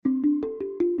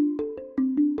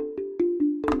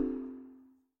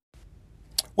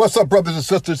What's up, brothers and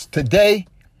sisters? Today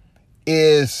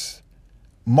is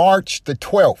March the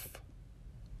 12th.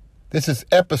 This is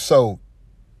episode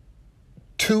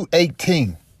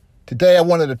 218. Today I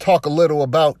wanted to talk a little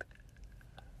about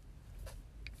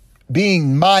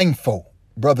being mindful,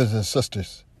 brothers and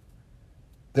sisters.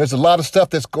 There's a lot of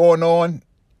stuff that's going on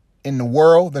in the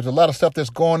world. There's a lot of stuff that's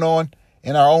going on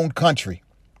in our own country.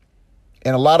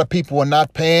 And a lot of people are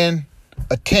not paying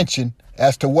attention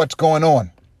as to what's going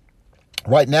on.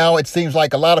 Right now, it seems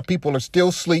like a lot of people are still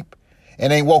asleep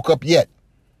and ain't woke up yet.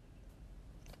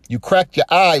 You cracked your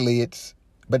eyelids,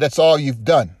 but that's all you've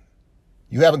done.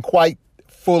 You haven't quite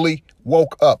fully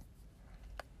woke up.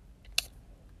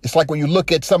 It's like when you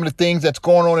look at some of the things that's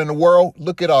going on in the world,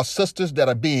 look at our sisters that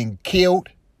are being killed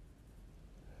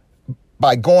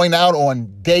by going out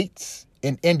on dates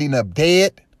and ending up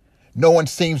dead. No one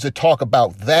seems to talk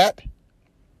about that.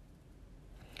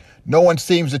 No one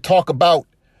seems to talk about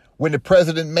when the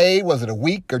president made, was it a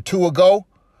week or two ago,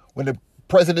 when the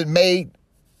president made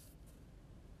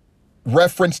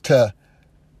reference to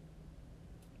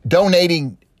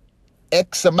donating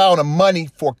X amount of money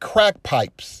for crack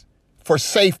pipes, for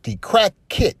safety, crack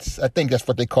kits. I think that's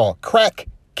what they call crack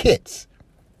kits.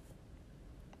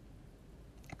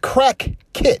 Crack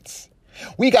kits.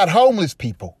 We got homeless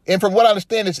people. And from what I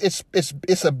understand,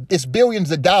 it's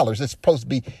billions of dollars that's supposed to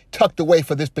be tucked away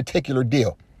for this particular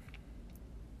deal.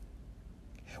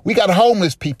 We got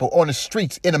homeless people on the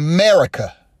streets in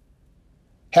America,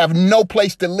 have no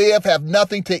place to live, have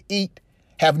nothing to eat,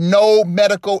 have no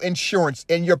medical insurance.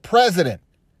 And your president,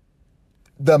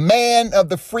 the man of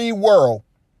the free world,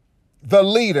 the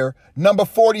leader, number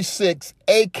 46,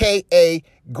 a.k.a.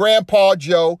 Grandpa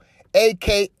Joe,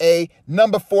 a.k.a.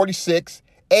 number 46,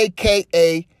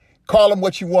 a.k.a. call him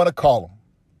what you want to call him.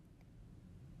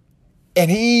 And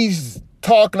he's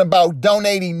talking about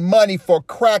donating money for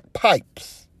crack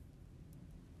pipes.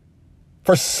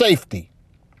 For safety.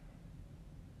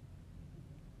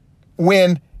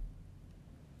 When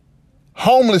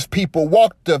homeless people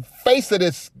walk the face of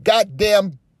this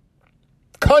goddamn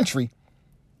country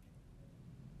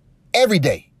every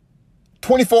day,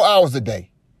 24 hours a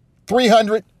day,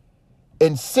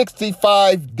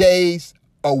 365 days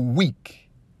a week.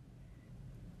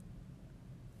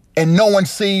 And no one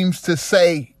seems to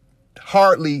say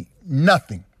hardly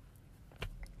nothing.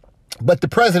 But the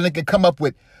president can come up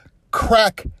with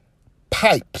crack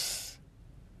pipes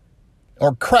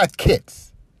or crack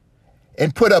kits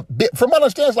and put up, from what I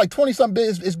understand, it's like 20-something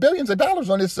billion, it's billions of dollars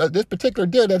on this particular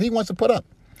deal that he wants to put up.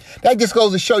 That just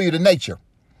goes to show you the nature.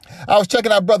 I was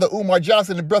checking out Brother Umar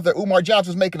Johnson, and Brother Umar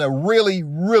Johnson was making a really,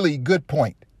 really good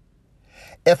point.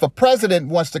 If a president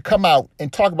wants to come out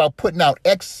and talk about putting out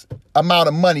X amount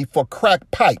of money for crack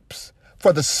pipes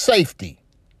for the safety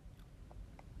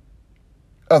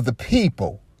of the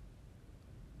people,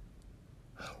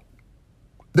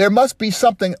 there must be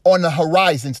something on the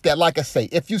horizons that, like I say,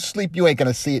 if you sleep, you ain't going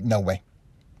to see it no way.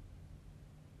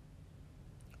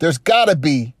 There's got to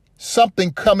be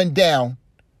something coming down.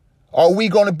 Are we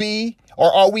going to be,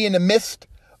 or are we in the midst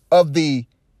of the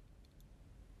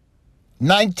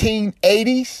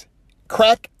 1980s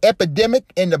crack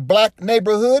epidemic in the black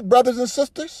neighborhood, brothers and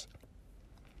sisters?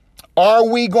 Are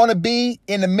we going to be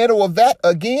in the middle of that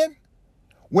again?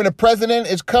 When the president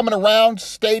is coming around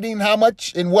stating how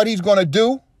much and what he's going to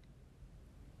do?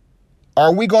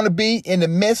 Are we going to be in the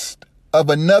midst of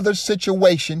another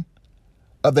situation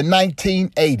of the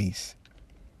 1980s?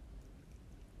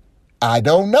 I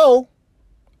don't know.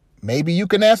 Maybe you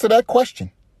can answer that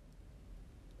question.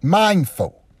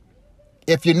 Mindful.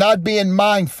 If you're not being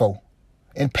mindful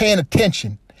and paying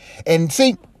attention, and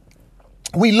see,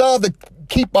 we love to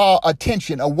keep our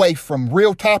attention away from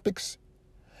real topics.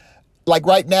 Like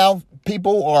right now,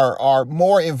 people are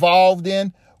more involved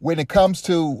in when it comes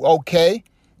to, okay,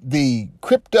 the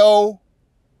crypto,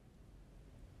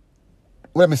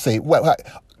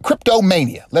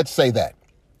 cryptomania, let's say that.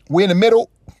 We're in the middle,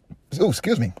 of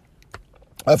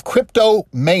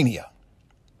cryptomania.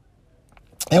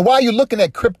 And while you're looking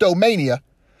at cryptomania,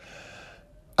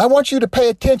 I want you to pay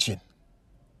attention.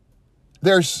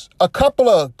 There's a couple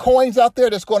of coins out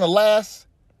there that's going to last,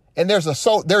 and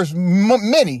there's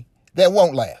many that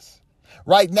won't last.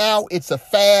 Right now, it's a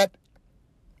fad.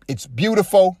 It's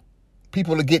beautiful.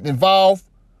 People are getting involved.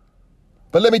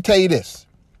 But let me tell you this.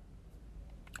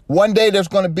 One day there's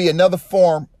going to be another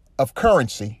form of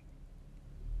currency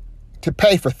to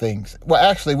pay for things. Well,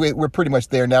 actually, we're pretty much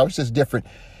there now. It's just different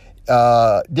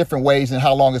ways and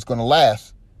how long it's going to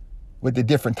last with the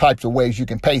different types of ways you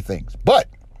can pay things. But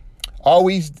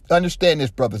always understand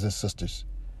this, brothers and sisters.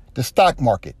 The stock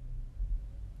market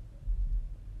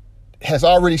has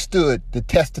already stood the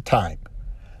test of time.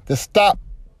 The stock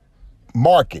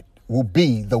market will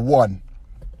be the one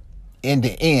in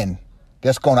the end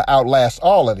that's going to outlast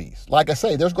all of these. Like I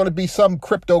say, there's going to be some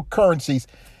cryptocurrencies,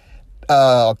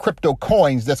 crypto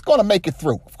coins that's going to make it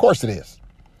through. Of course it is.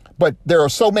 But there are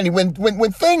so many, when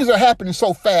things are happening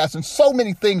so fast and so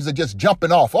many things are just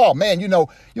jumping off. Oh man, you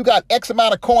got X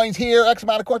amount of coins here, X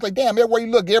amount of coins. Like, damn, everywhere you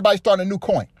look, everybody's starting a new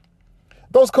coin.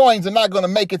 Those coins are not going to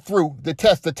make it through the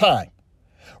test of time.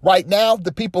 Right now,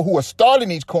 the people who are starting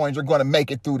these coins are going to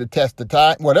make it through the test of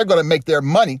time. Well, they're going to make their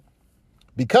money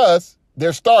because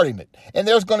they're starting it. And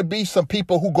there's going to be some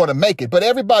people who are going to make it. But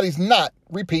everybody's not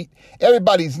going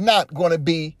to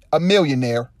be a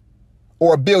millionaire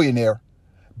or a billionaire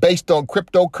based on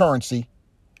cryptocurrency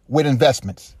with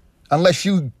investments. Unless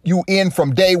you in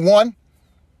from day one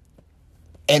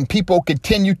and people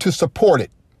continue to support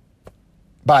it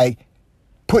by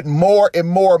putting more and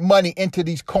more money into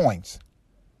these coins.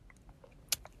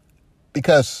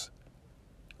 Because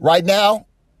right now,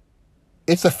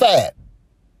 it's a fad.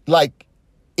 Like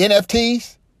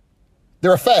NFTs,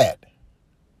 they're a fad.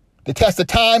 The test of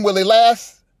time, will they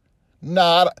last?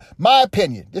 Nah, my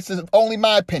opinion. This is only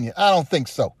my opinion. I don't think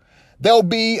so. They'll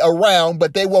be around,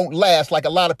 but they won't last like a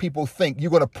lot of people think.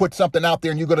 You're going to put something out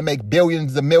there and you're going to make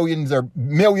billions or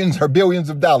millions or billions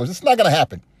of dollars. It's not going to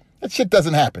happen. That shit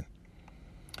doesn't happen.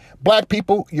 Black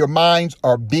people, your minds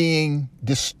are being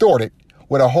distorted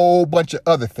with a whole bunch of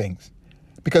other things.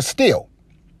 Because still,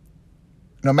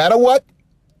 no matter what,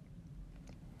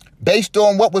 based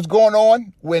on what was going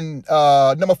on when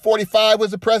number 45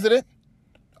 was the president,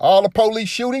 all the police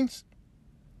shootings,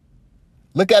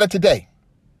 look at it today.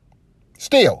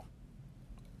 Still,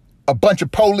 a bunch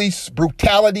of police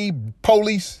brutality,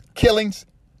 police killings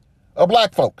of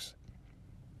black folks.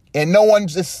 And no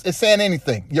one's is saying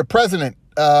anything. Your president,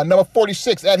 number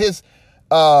 46, at his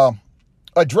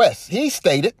address, he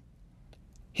stated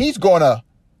he's going to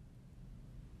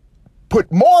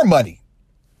put more money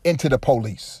into the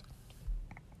police.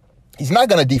 He's not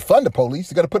going to defund the police.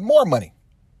 He's going to put more money.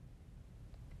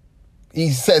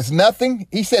 He says nothing.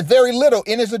 He said very little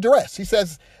in his address. He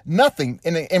says nothing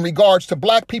in regards to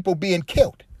black people being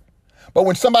killed. But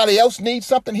when somebody else needs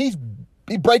something, he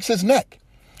breaks his neck.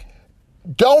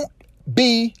 Don't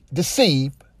be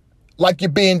deceived like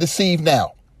you're being deceived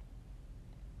now.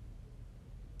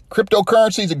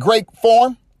 Cryptocurrency is a great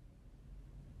form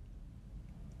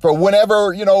for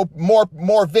whenever,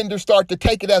 more vendors start to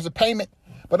take it as a payment.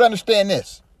 But understand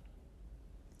this.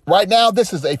 Right now,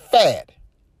 this is a fad.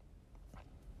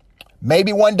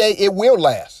 Maybe one day it will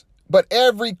last. But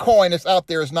every coin that's out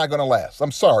there is not going to last.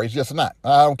 I'm sorry, it's just not.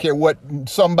 I don't care what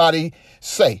somebody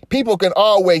say. People can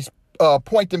always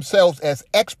point themselves as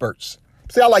experts.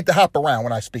 See, I like to hop around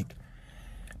when I speak.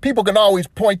 People can always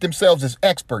point themselves as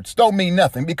experts. Don't mean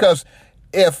nothing, because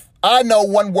if I know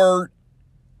one word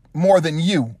more than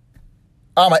you,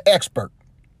 I'm an expert.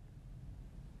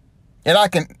 And I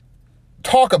can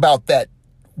talk about that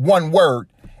one word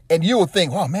and you will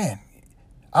think, oh man,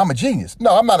 I'm a genius.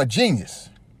 No, I'm not a genius.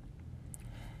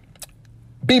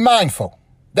 Be mindful.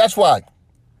 That's why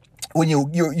when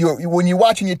you're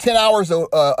watching your 10 hours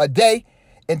a day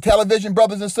in television,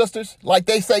 brothers and sisters, like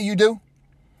they say you do,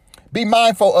 be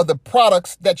mindful of the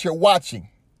products that you're watching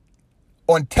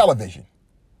on television,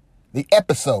 the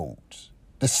episodes,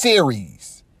 the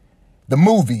series, the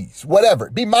movies, whatever.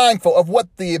 Be mindful of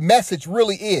what the message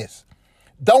really is.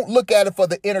 Don't look at it for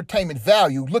the entertainment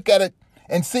value. Look at it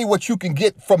and see what you can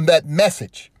get from that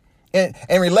message and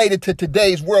relate it to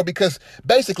today's world, because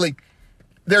basically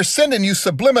they're sending you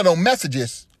subliminal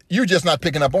messages. You're just not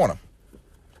picking up on them.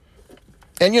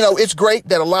 And, it's great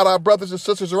that a lot of our brothers and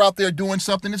sisters are out there doing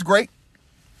something. It's great.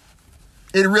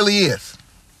 It really is.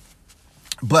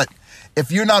 But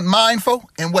if you're not mindful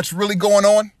in what's really going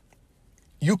on,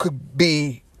 you could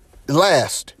be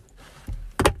last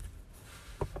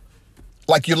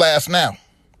like you're last now.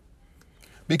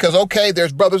 Because, okay,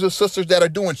 there's brothers and sisters that are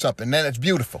doing something, and it's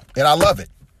beautiful, and I love it.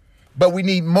 But we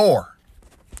need more.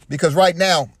 Because right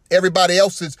now, everybody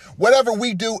else is, whatever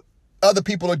we do, other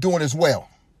people are doing as well.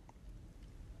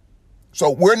 So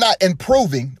we're not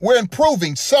improving. We're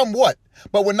improving somewhat,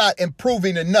 but we're not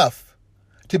improving enough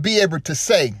to be able to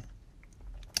say,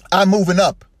 I'm moving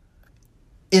up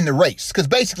in the race. Because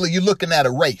basically you're looking at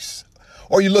a race,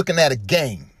 or you're looking at a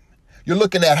game. You're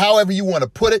looking at however you want to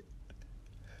put it.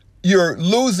 You're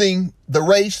losing the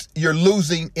race. You're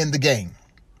losing in the game.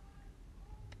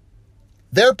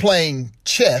 They're playing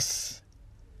chess.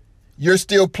 You're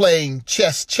still playing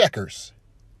chess checkers.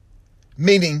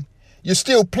 Meaning you're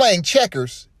still playing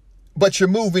checkers, but you're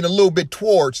moving a little bit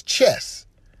towards chess.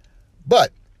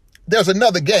 But there's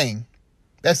another game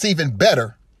that's even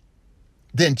better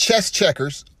than chess,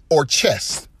 checkers, or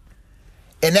chess.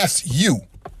 And that's you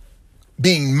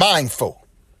being mindful.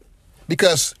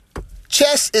 Because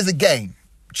chess is a game.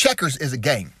 Checkers is a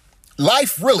game.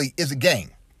 Life really is a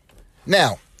game.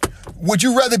 Now, would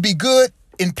you rather be good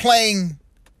in playing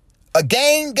a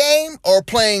game or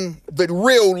playing the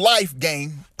real life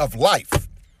game of life?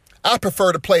 I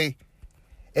prefer to play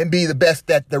and be the best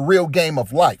at the real game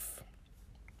of life.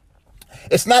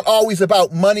 It's not always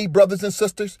about money, brothers and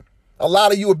sisters. A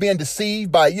lot of you are being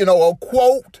deceived by, a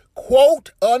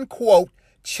quote, unquote,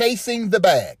 chasing the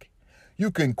bag.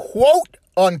 You can quote,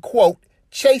 unquote,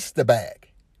 chase the bag.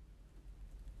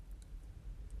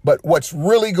 But what's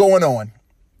really going on,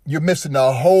 you're missing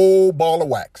a whole ball of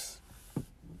wax.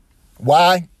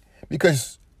 Why?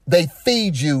 Because they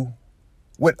feed you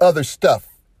with other stuff,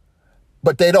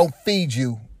 but they don't feed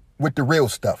you with the real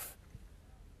stuff.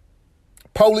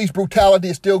 Police brutality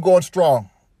is still going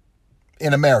strong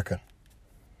in America.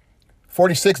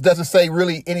 46 doesn't say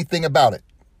really anything about it.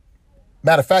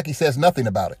 Matter of fact, he says nothing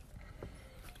about it.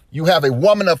 You have a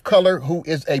woman of color who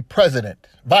is a president.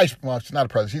 She's not a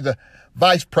president. She's a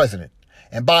vice president.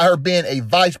 And by her being a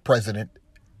vice president,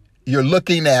 you're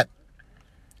looking at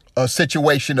a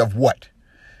situation of what?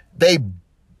 They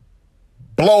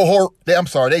blow her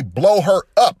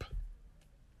up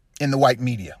in the white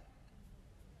media.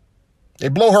 They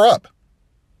blow her up.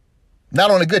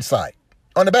 Not on the good side,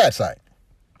 on the bad side.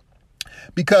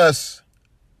 Because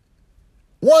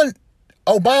one,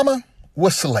 Obama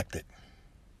was selected.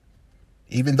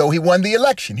 Even though he won the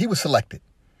election, he was selected.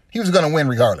 He was going to win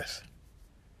regardless.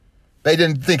 They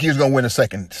didn't think he was going to win a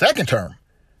second term,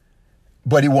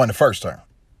 but he won the first term.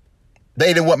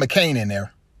 They didn't want McCain in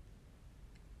there.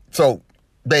 So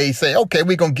they say, okay,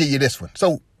 we're going to give you this one.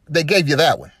 So they gave you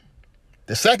that one.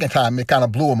 The second time, it kind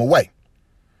of blew him away.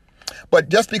 But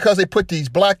just because they put these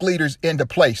black leaders into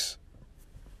place,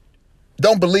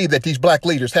 don't believe that these black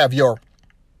leaders have they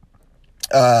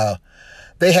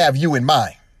have you in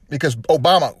mind. Because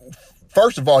Obama,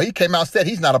 first of all, he came out and said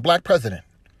he's not a black president.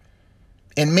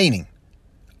 In meaning,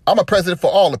 I'm a president for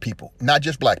all the people, not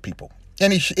just black people.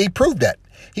 And he proved that.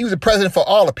 He was a president for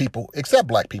all the people except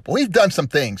black people. He's done some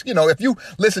things. If you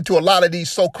listen to a lot of these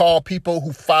so-called people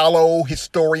who follow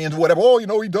historians, whatever, he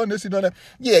done this, he done that.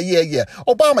 Yeah.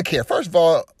 Obamacare, first of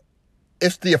all,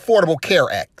 it's the Affordable Care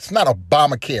Act. It's not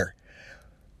Obamacare.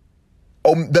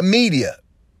 The media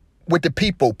with the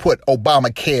people put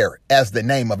Obamacare as the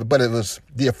name of it, but it was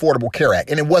the Affordable Care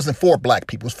Act. And it wasn't for black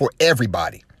people. It was for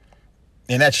everybody.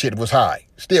 And that shit was high,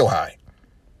 still high.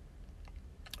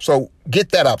 So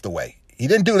get that out the way. He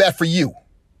didn't do that for you.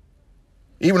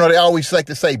 Even though they always like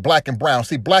to say black and brown.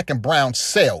 See, black and brown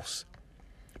sells.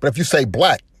 But if you say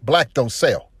black don't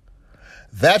sell.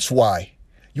 That's why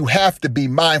you have to be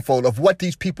mindful of what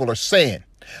these people are saying.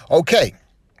 Okay.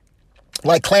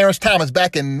 Like Clarence Thomas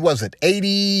back in,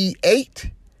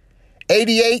 88?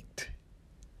 88.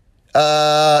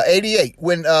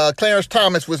 When Clarence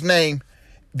Thomas was named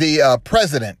the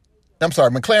president.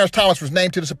 When Clarence Thomas was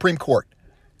named to the Supreme Court.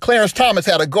 Clarence Thomas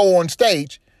had to go on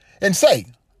stage and say,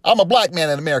 I'm a black man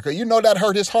in America. That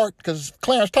hurt his heart because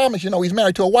Clarence Thomas, he's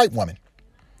married to a white woman.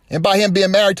 And by him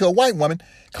being married to a white woman,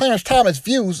 Clarence Thomas'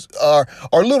 views are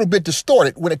a little bit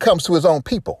distorted when it comes to his own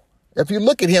people. If you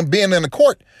look at him being in the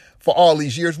court for all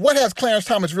these years, what has Clarence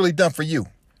Thomas really done for you?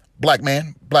 Black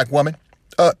man, black woman?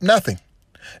 Nothing.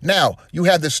 Now, you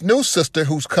have this new sister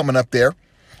who's coming up there.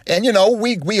 And,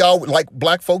 we all, like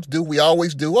black folks do, we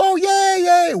always do. Oh,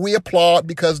 yeah. We applaud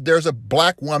because there's a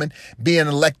black woman being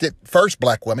elected, first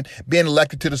black woman being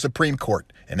elected to the Supreme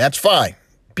Court. And that's fine.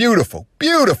 Beautiful.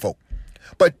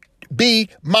 But be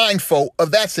mindful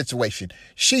of that situation.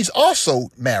 She's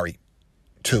also married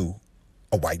to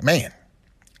a white man.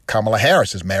 Kamala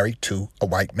Harris is married to a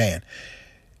white man.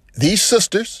 These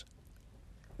sisters,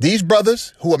 these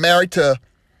brothers who are married to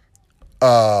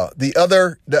the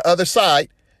other side,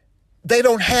 they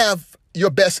don't have your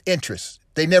best interests.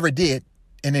 They never did,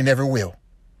 and they never will.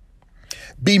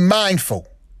 Be mindful.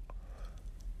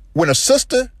 When a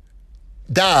sister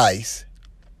dies,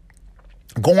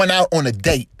 going out on a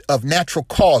date of natural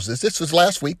causes. This was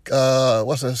last week.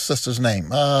 What's her sister's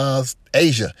name?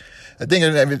 Asia. I think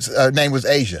her name was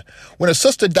Asia. When a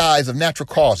sister dies of natural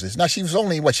causes. Now, she was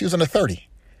only, she was under 30.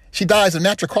 She dies of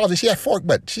natural causes. She had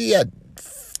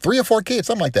 3 or 4 kids,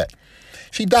 something like that.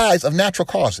 She dies of natural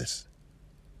causes.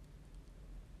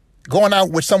 Going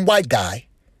out with some white guy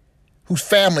whose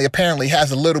family apparently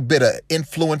has a little bit of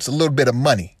influence, a little bit of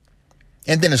money.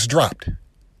 And then it's dropped.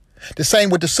 The same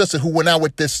with the sister who went out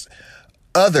with this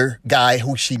other guy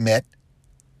who she met.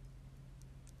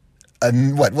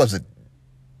 What was it?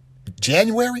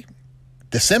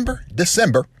 December,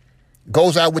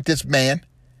 goes out with this man,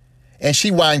 and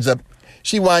she winds up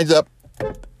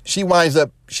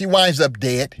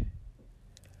dead.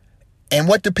 And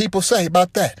what do people say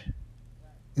about that?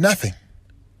 Nothing.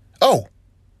 Oh,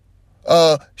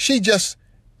 she just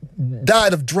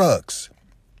died of drugs.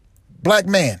 Black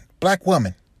man, black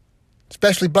woman,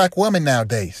 especially black women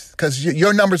nowadays, because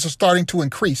your numbers are starting to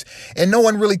increase and no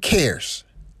one really cares.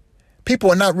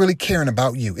 People are not really caring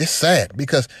about you. It's sad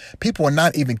because people are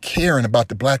not even caring about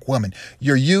the black woman.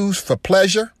 You're used for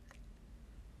pleasure.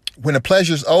 When the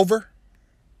pleasure's over,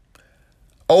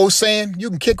 old saying, you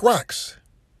can kick rocks.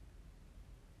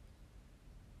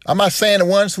 I'm not saying the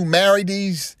ones who marry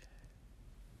these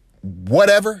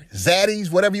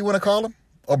zaddies, whatever you want to call them,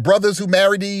 or brothers who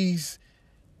marry these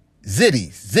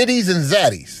zitties and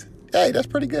zaddies. Hey, that's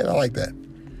pretty good. I like that.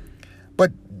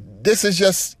 But this is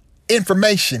just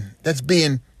information that's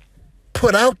being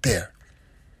put out there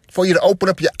for you to open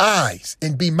up your eyes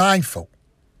and be mindful.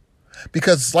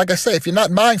 Because like I say, if you're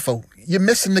not mindful, you're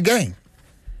missing the game.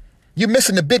 You're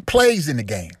missing the big plays in the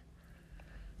game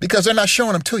because they're not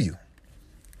showing them to you.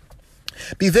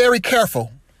 Be very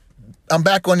careful. I'm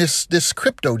back on this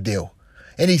crypto deal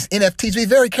and these NFTs. Be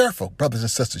very careful, brothers and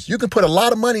sisters. You can put a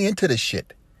lot of money into this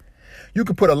shit. You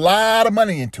can put a lot of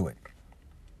money into it.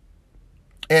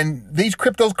 And these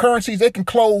cryptocurrencies, they can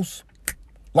close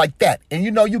like that. And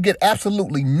you get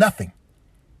absolutely nothing.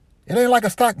 It ain't like a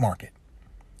stock market.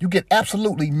 You get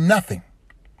absolutely nothing.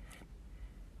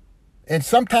 And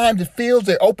sometimes it feels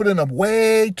they're opening up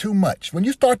way too much. When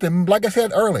you start to, like I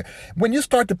said earlier, when you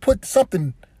start to put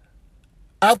something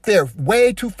out there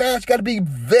way too fast, you got to be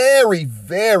very,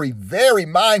 very, very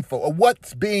mindful of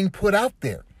what's being put out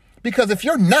there. Because if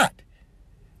you're not,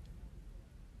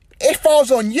 it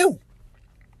falls on you.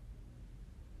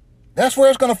 That's where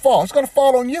it's going to fall. It's going to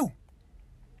fall on you.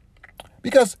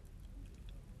 Because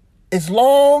as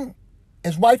long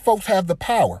as white folks have the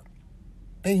power,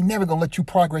 they ain't never going to let you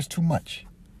progress too much.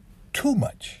 Too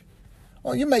much.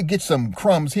 Well, you may get some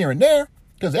crumbs here and there,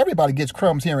 because everybody gets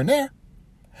crumbs here and there.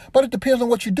 But it depends on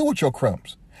what you do with your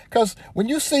crumbs. Because when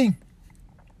you see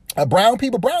brown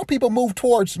people move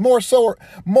towards more towards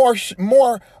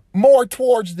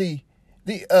the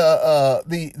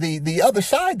other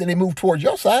side than they move towards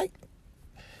your side.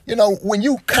 When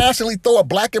you constantly throw at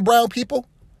black and brown people,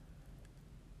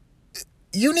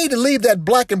 you need to leave that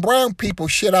black and brown people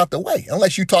shit out the way.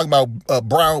 Unless you're talking about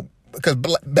brown, because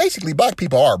basically black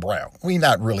people are brown. We're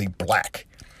not really black.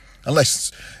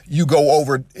 Unless you go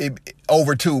over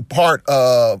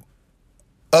to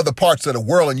other parts of the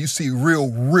world and you see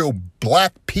real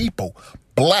black people.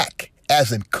 Black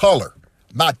as in color.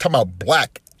 Not talking about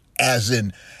black as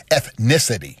in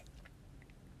ethnicity.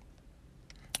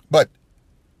 But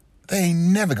they ain't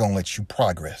never gonna let you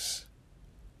progress.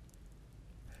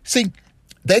 See,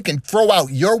 they can throw out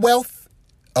your wealth,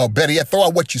 or better yet, throw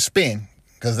out what you spend,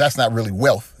 because that's not really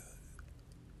wealth.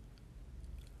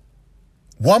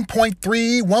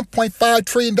 1.3, $1.5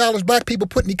 trillion black people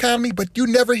put in the economy, but you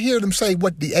never hear them say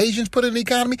what the Asians put in the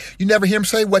economy. You never hear them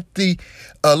say what the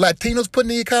Latinos put in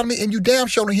the economy, and you damn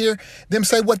sure don't hear them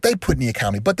say what they put in the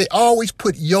economy. But they always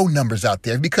put your numbers out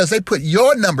there because they put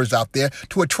your numbers out there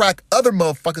to attract other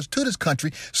motherfuckers to this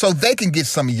country so they can get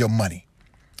some of your money.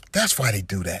 That's why they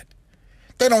do that.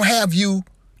 They don't have you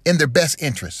in their best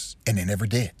interests, and they never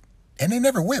did, and they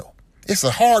never will. It's a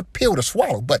hard pill to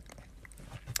swallow, but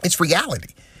it's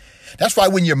reality. That's why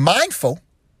when you're mindful,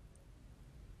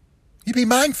 you be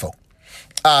mindful.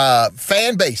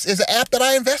 Fanbase is an app that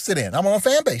I invested in. I'm on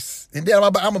Fanbase, and then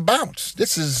I'm a bounce.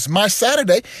 This is my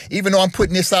Saturday, even though I'm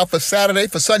putting this out for Saturday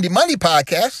for Sunday Monday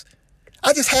podcast.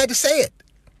 I just had to say it.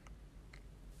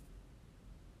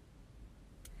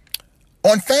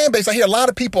 On Fanbase, I hear a lot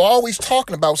of people always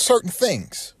talking about certain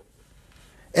things.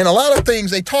 And a lot of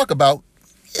things they talk about,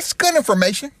 it's good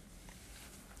information.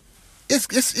 It's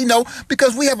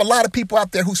because we have a lot of people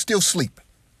out there who still sleep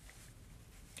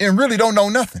and really don't know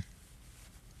nothing.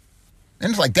 And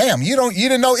it's like, damn, you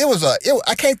didn't know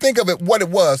I can't think of it what it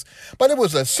was, but it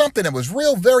was something that was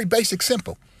real, very basic,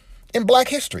 simple in Black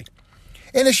history.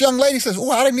 And this young lady says,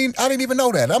 "Oh, I didn't even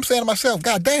know that." And I'm saying to myself,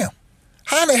 God damn,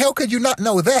 how in the hell could you not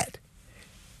know that?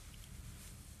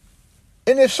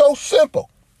 And it's so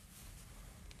simple.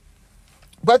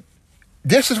 But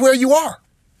this is where you are,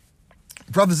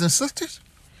 brothers and sisters.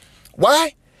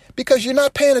 Why? Because you're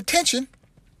not paying attention.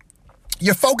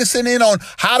 You're focusing in on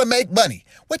how to make money,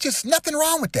 which is nothing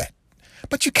wrong with that.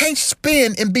 But you can't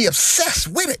spin and be obsessed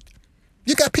with it.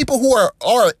 You got people who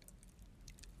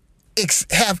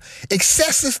have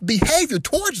excessive behavior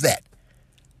towards that.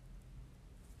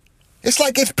 It's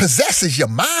like it possesses your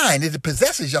mind. It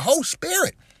possesses your whole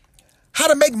spirit. How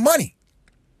to make money.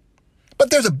 But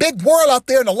there's a big world out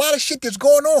there and a lot of shit that's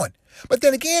going on. But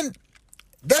then again,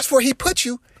 that's where he put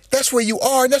you. That's where you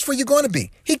are, and that's where you're going to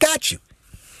be. He got you.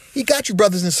 He got you,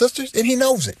 brothers and sisters, and he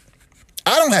knows it.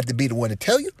 I don't have to be the one to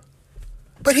tell you,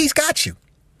 but he's got you.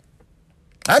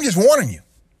 I'm just warning you.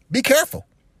 Be careful.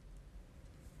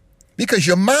 Because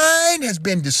your mind has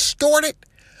been distorted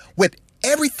with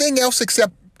everything else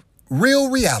except real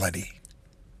reality.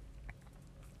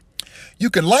 You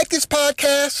can like this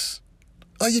podcast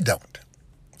or you don't.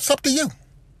 It's up to you.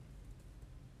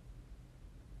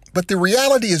 But the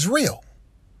reality is real.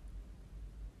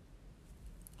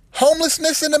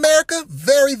 Homelessness in America,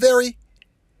 very, very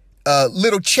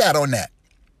little chat on that.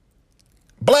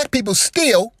 Black people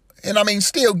still, and I mean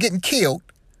still getting killed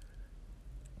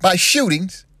by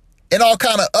shootings and all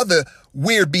kind of other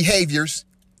weird behaviors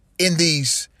in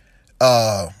these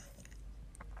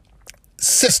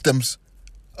systems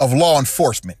of law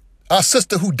enforcement. Our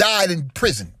sister who died in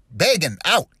prison, begging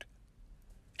out,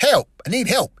 help, I need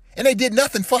help. And they did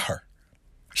nothing for her.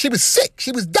 She was sick.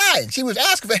 She was dying. She was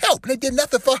asking for help, and they did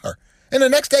nothing for her. And the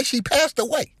next day, she passed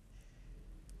away.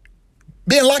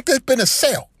 Being locked up in a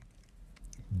cell.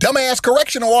 Dumbass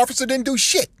correctional officer didn't do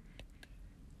shit.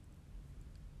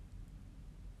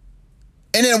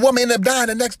 And then a woman ended up dying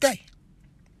the next day.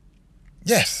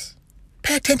 Yes.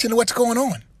 Pay attention to what's going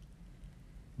on.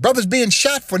 Brothers being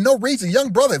shot for no reason. Young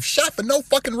brother shot for no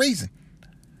fucking reason.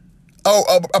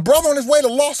 Oh, a brother on his way to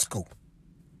law school.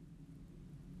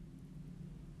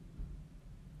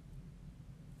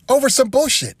 Over some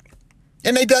bullshit.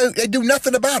 And they do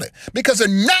nothing about it. Because they're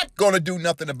not going to do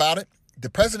nothing about it. The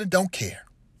president don't care.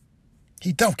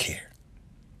 He don't care.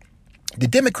 The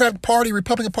Democratic Party,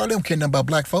 Republican Party, they don't care nothing about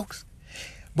black folks.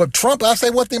 But Trump, I'll say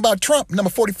one thing about Trump, number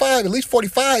 45, at least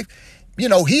 45, you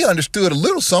know, he understood a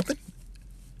little something.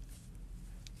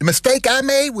 The mistake I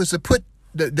made was to put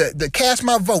the cast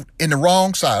my vote in the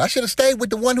wrong side. I should have stayed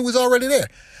with the one who was already there.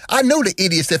 I knew the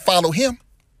idiots that follow him.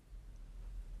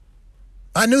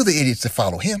 I knew the idiots that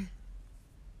follow him.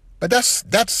 But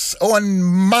that's on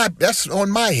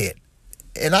my head.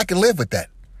 And I can live with that.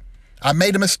 I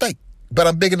made a mistake. But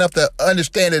I'm big enough to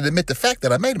understand and admit the fact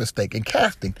that I made a mistake in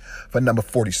casting for number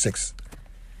 46.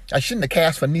 I shouldn't have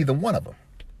cast for neither one of them.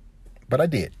 But I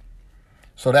did.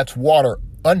 So that's water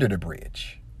under the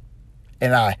bridge.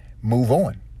 And I move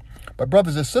on. But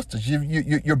brothers and sisters,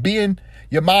 your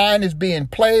mind is being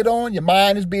played on. Your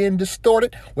mind is being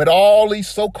distorted with all these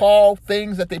so-called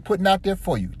things that they're putting out there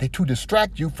for you. They to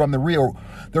distract you from the real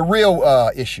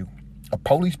issue of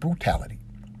police brutality.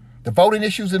 The voting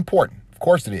issue is important. Of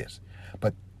course it is.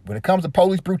 But when it comes to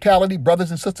police brutality, brothers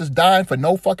and sisters dying for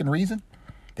no fucking reason,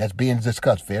 that's being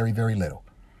discussed very, very little.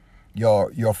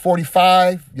 Your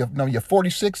 45, your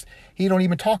 46, he don't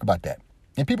even talk about that.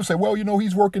 And people say, well, you know,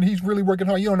 he's really working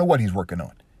hard. You don't know what he's working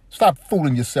on. Stop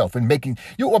fooling yourself and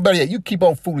or better yet, you keep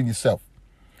on fooling yourself.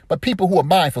 But people who are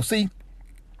mindful, see,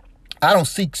 I don't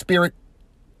seek spirit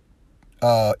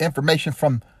information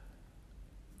from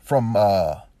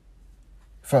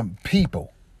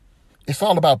people. It's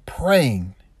all about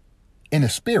praying in the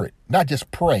spirit, not just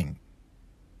praying.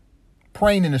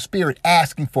 Praying in the spirit,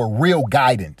 asking for real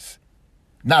guidance,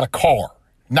 not a car,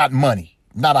 not money,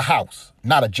 not a house,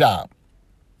 not a job.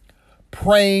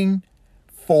 Praying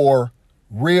for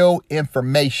real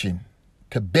information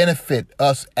to benefit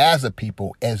us as a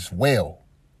people as well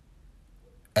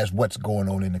as what's going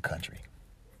on in the country.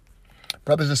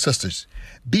 Brothers and sisters,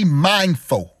 be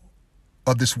mindful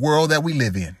of this world that we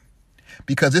live in,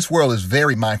 because this world is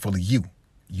very mindful of you.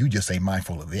 You just ain't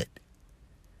mindful of it.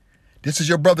 This is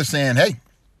your brother saying, hey,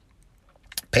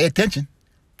 pay attention,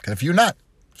 because if you're not,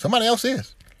 somebody else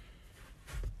is.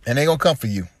 And they're going to come for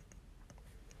you.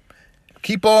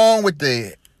 Keep on with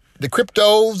the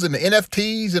cryptos and the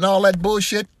NFTs and all that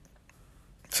bullshit.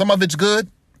 Some of it's good.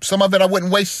 Some of it I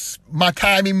wouldn't waste my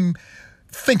time even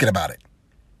thinking about it.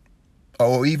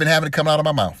 Or even having it come out of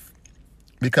my mouth.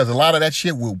 Because a lot of that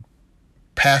shit will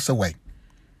pass away.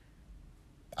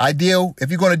 If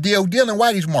you're going to deal in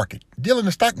Whitey's market. Deal in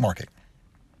the stock market.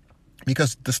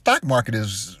 Because the stock market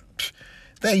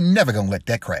they ain't never going to let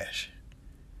that crash.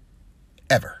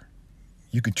 Ever.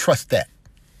 You can trust that.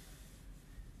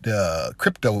 The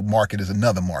crypto market is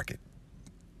another market.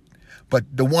 But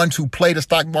the ones who play the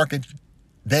stock market,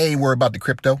 they ain't worried about the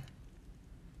crypto.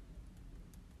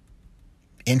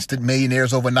 Instant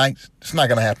millionaires overnight. It's not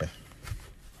going to happen.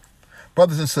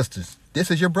 Brothers and sisters,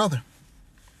 this is your brother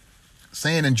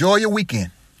saying enjoy your weekend.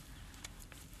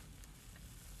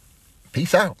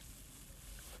 Peace out.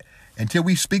 Until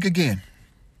we speak again.